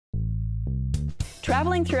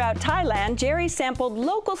Traveling throughout Thailand, Jerry sampled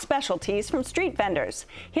local specialties from street vendors.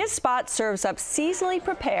 His spot serves up seasonally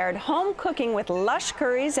prepared home cooking with lush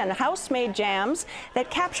curries and house-made jams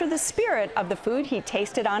that capture the spirit of the food he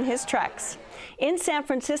tasted on his treks. In San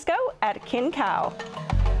Francisco at Khao.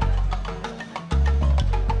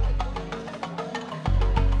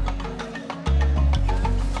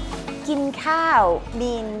 Khao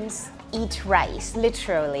means eat rice,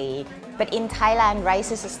 literally. But in Thailand,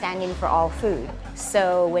 rice is a stand-in for all food.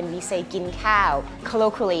 So when we say Khao,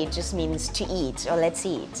 colloquially it just means to eat or let's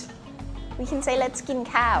eat. We can say let's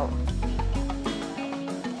Khao.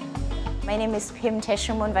 My name is Pim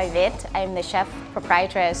Teshamon Vivit. I'm the chef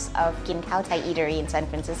proprietress of Khao Thai Eatery in San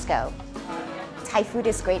Francisco. Thai food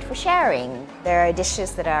is great for sharing. There are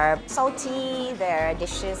dishes that are salty, there are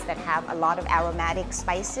dishes that have a lot of aromatic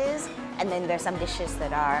spices, and then there are some dishes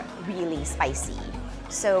that are really spicy.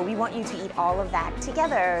 So we want you to eat all of that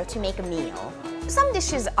together to make a meal. Some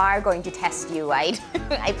dishes are going to test you, right?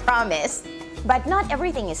 I promise. But not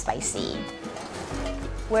everything is spicy.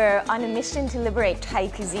 We're on a mission to liberate Thai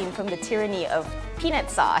cuisine from the tyranny of peanut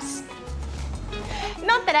sauce.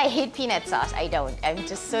 Not that I hate peanut sauce, I don't. I'm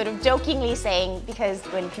just sort of jokingly saying, because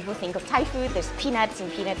when people think of Thai food, there's peanuts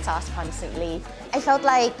and peanut sauce constantly. I felt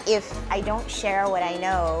like if I don't share what I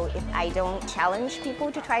know, if I don't challenge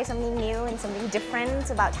people to try something new and something different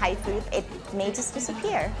about Thai food, it may just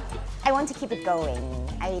disappear. I want to keep it going.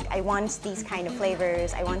 I want these kind of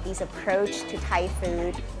flavors, I want this approach to Thai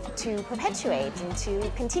food to perpetuate and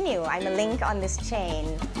to continue. I'm a link on this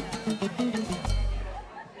chain.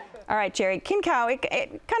 All right, Jerry, Khao, it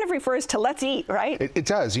kind of refers to let's eat, right? It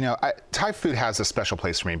does. You know, Thai food has a special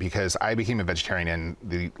place for me because I became a vegetarian in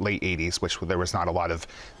the late 80s, which there was not a lot of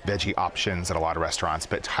veggie options at a lot of restaurants,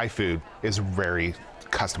 but Thai food is very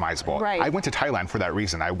customizable. Right. I went to Thailand for that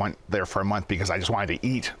reason. I went there for a month because I just wanted to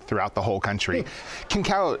eat throughout the whole country.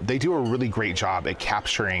 Khao, they do a really great job at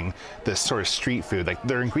capturing this sort of street food. Like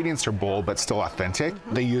their ingredients are bold but still authentic.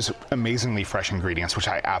 They use amazingly fresh ingredients, which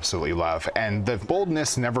I absolutely love. And the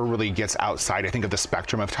boldness never really gets outside, I think, of the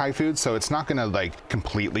spectrum of Thai food. So it's not gonna like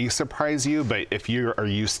completely surprise you, but if you are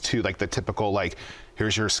used to like the typical like,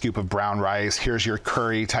 here's your scoop of brown rice, here's your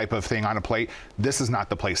curry type of thing on a plate, this is not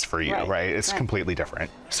the place for you, right? It's completely different.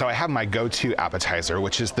 So I have my go-to appetizer,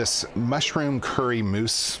 which is this mushroom curry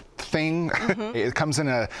mousse thing. It comes in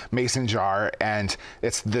a mason jar, and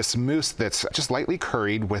it's this mousse that's just lightly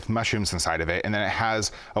curried with mushrooms inside of it, and then it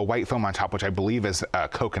has a white foam on top, which I believe is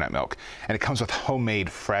coconut milk, and it comes with homemade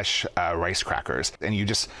fresh rice crackers, and you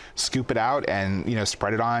just scoop it out and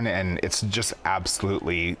spread it on, and it's just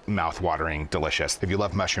absolutely mouth-watering delicious. If you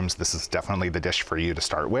love mushrooms, this is definitely the dish for you to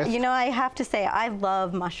start with. You know, I have to say, I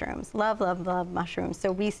love mushrooms. Love, love, love mushrooms.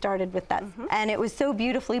 So we started with that. And it was so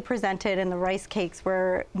beautifully presented, and the rice cakes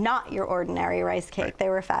were not your ordinary rice cake. They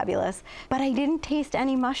were fabulous. But I didn't taste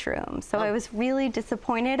any mushrooms, so I was really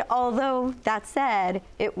disappointed. Although, that said,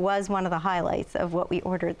 it was one of the highlights of what we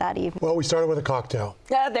ordered that evening. Well, we started with a cocktail.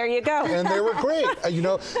 Yeah, there you go. And they were great.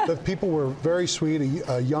 The people were very sweet,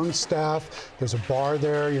 a young staff. There's a bar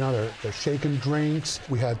there, they're shaking drinks.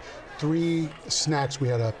 We had 3 snacks. We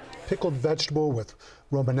had a pickled vegetable with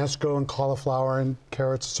Romanesco and cauliflower and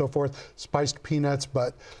carrots and so forth, spiced peanuts,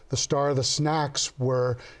 but the star of the snacks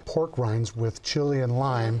were pork rinds with chili and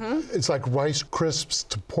lime. It's like Rice Crisps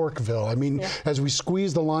to Porkville. I mean, as we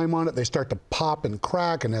squeeze the lime on it, they start to pop and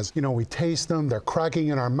crack, and as we taste them, they're cracking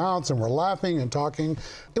in our mouths, and we're laughing and talking.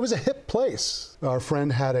 It was a hip place. Our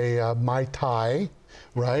friend had a Mai Tai,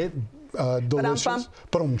 right? Delicious.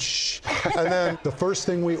 And then the first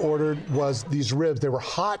thing we ordered was these ribs. They were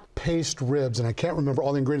hot paste ribs, and I can't remember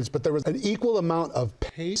all the ingredients, but there was an equal amount of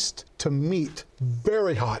paste to meat.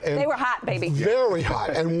 Very hot. And they were hot, baby. Very hot.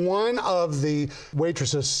 And one of the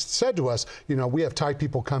waitresses said to us, we have Thai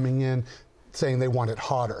people coming in saying they want it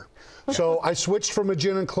hotter. So I switched from a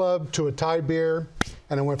gin and club to a Thai beer,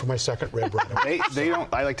 and I went for my second rib right away. They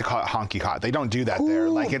don't, I like to call it honky hot. They don't do that there.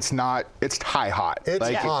 Like it's Thai hot. It's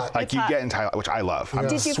hot. Like you get in Thai, which I love. Yeah.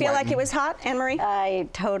 Did you feel like it was hot, Anne-Marie? I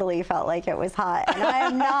totally felt like it was hot, and I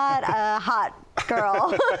am not a hot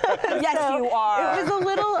girl. Yes, So you are. It was a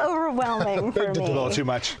little overwhelming for me. A little too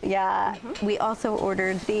much. Yeah. We also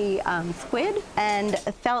ordered the squid and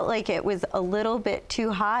felt like it was a little bit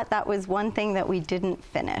too hot. That was one thing that we didn't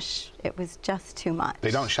finish. It was just too much. They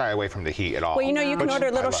don't shy away from the heat at all. Well, you can order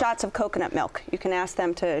little shots of coconut milk. You can ask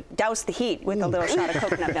them to douse the heat with a little shot of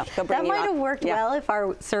coconut milk. They'll bring That you might out. have worked Yeah. well if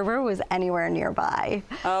our server was anywhere nearby.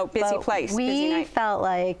 Oh, busy But place, we busy night. felt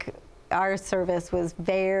like Our service was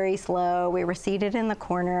very slow. We were seated in the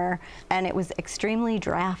corner, and it was extremely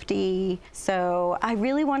drafty. So I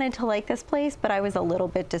really wanted to like this place, but I was a little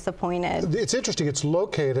bit disappointed. It's interesting. It's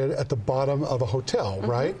located at the bottom of a hotel,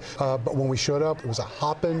 right? But when we showed up, it was a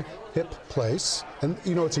hoppin', hip place. And,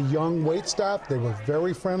 you know, it's a young wait staff. They were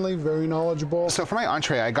very friendly, very knowledgeable. So for my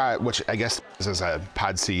entree, I got, which I guess is a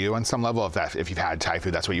pad see ew on some level. If you've had Thai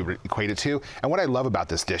food, that's what you equate it to. And what I love about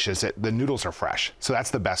this dish is that the noodles are fresh. So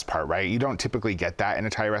that's the best part, right? You don't typically get that in a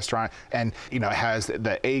Thai restaurant. And, you know, it has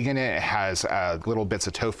the egg in it. It has little bits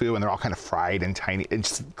of tofu, and they're all kind of fried and tiny.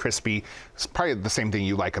 It's crispy. It's probably the same thing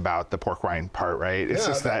you like about the pork rind part, right? It's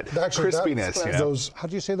just that crispiness. You know? Those, how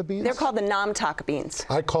do you say the beans? They're called the nam tak beans.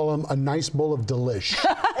 I call them a nice bowl of delish.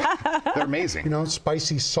 They're amazing. You know,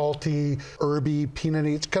 spicy, salty, herby,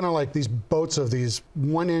 peanutty. It's kind of like these boats of these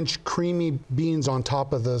 1-inch creamy beans on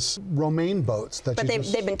top of this romaine boats. That But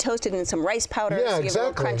they've been toasted in some rice powder, yeah, so you exactly.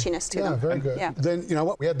 have a little crunchiness to them. Yeah, very good. Yeah. Then, you know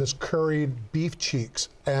what? We had this curried beef cheeks.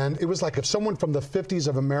 And it was like if someone from the 50s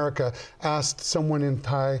of America asked someone in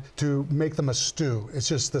Thai to make them a stew. It's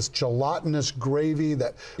just this gelatinous gravy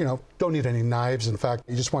that, you know, don't need any knives. In fact,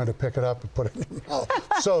 you just wanted to pick it up and put it in your mouth.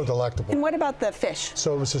 So delectable. And what about the fish?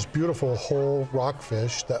 So it was this beautiful whole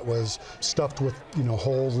rockfish that was stuffed with, you know,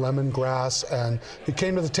 whole lemongrass. And it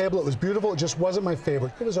came to the table. It was beautiful. It just wasn't my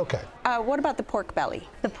favorite. It was okay. What about the pork belly?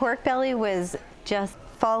 The pork belly was just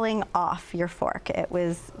falling off your fork. It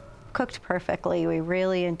was cooked perfectly. We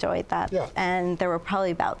really enjoyed that. Yeah. And there were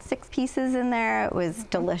probably about 6 pieces in there. It was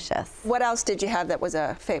delicious. What else did you have that was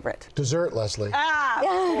a favorite? Dessert, Leslie. Ah, of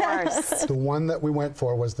course. The one that we went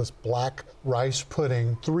for was this black rice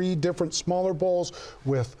pudding, 3 different smaller bowls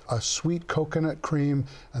with a sweet coconut cream,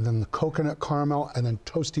 and then the coconut caramel, and then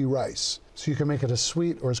toasty rice. So you can make it as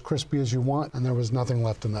sweet or as crispy as you want, and there was nothing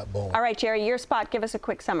left in that bowl. All right, Jerry, your spot. Give us a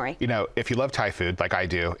quick summary. You know, if you love Thai food like I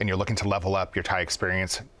do, and you're looking to level up your Thai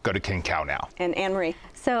experience, go to Khao now. And Anne-Marie.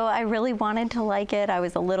 So I really wanted to like it. I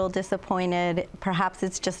was a little disappointed. Perhaps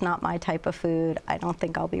it's just not my type of food. I don't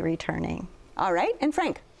think I'll be returning. All right, and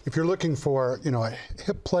Frank. If you're looking for, you know, a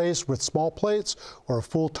hip place with small plates or a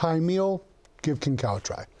full Thai meal, give Khao a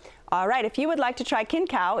try. All right, if you would like to try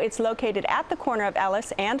Khao, it's located at the corner of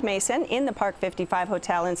Ellis and Mason in the Park 55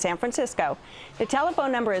 Hotel in San Francisco. The telephone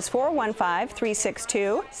number is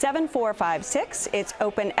 415-362-7456. It's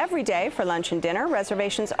open every day for lunch and dinner.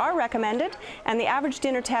 Reservations are recommended, and the average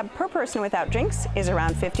dinner tab per person without drinks is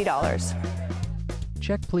around $50.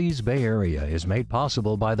 Check Please Bay Area is made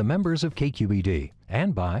possible by the members of KQED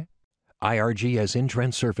and by IRG as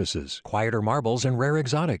in-trend surfaces, quieter marbles and rare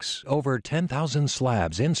exotics. Over 10,000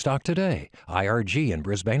 slabs in stock today. IRG in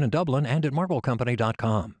Brisbane and Dublin and at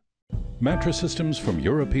marblecompany.com. Mattress systems from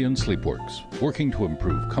European Sleepworks, working to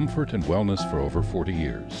improve comfort and wellness for over 40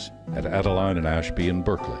 years. At Adeline and Ashby in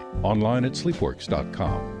Berkeley. Online at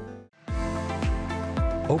sleepworks.com.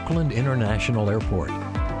 Oakland International Airport.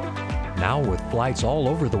 Now with flights all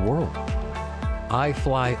over the world.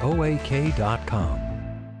 iFlyOAK.com.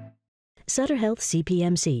 Sutter Health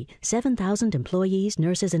CPMC, 7,000 employees,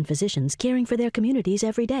 nurses, and physicians caring for their communities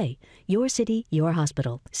every day. Your city, your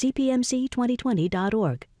hospital.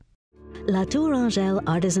 CPMC2020.org. La Tour Angèle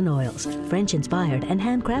Artisan Oils, French-inspired and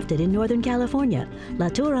handcrafted in Northern California. La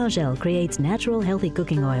Tour Angèle creates natural, healthy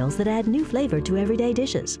cooking oils that add new flavor to everyday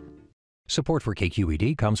dishes. Support for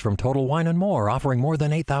KQED comes from Total Wine & More, offering more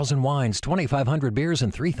than 8,000 wines, 2,500 beers,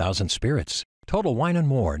 and 3,000 spirits. Total Wine &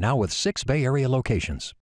 More, now with 6 Bay Area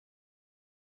locations.